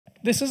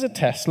This is a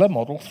Tesla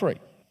Model 3.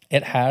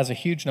 It has a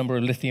huge number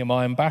of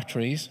lithium-ion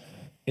batteries.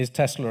 Is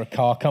Tesla a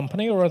car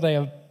company or are they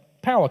a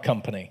power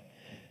company?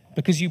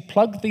 Because you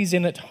plug these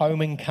in at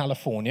home in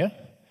California,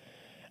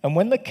 and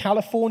when the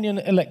Californian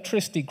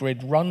electricity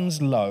grid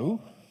runs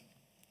low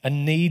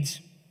and needs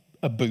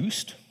a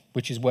boost,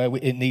 which is where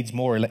it needs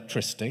more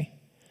electricity,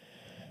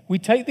 we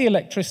take the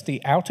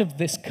electricity out of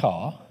this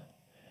car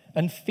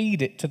and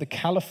feed it to the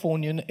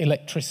Californian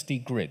electricity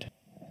grid.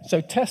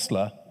 So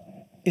Tesla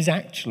is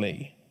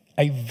actually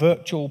a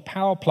virtual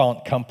power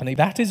plant company.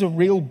 That is a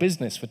real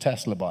business for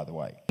Tesla, by the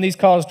way. These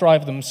cars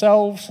drive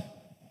themselves.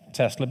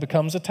 Tesla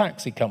becomes a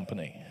taxi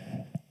company.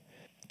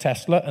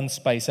 Tesla and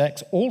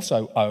SpaceX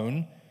also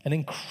own an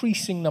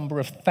increasing number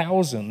of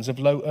thousands of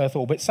low Earth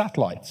orbit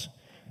satellites.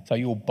 So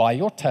you'll buy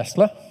your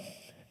Tesla,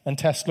 and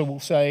Tesla will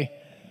say,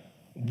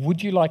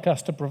 would you like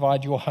us to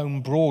provide your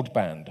home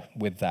broadband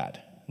with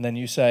that? And then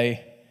you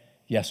say,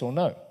 yes or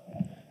no.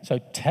 So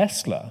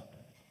Tesla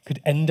could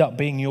end up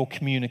being your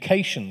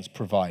communications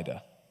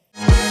provider.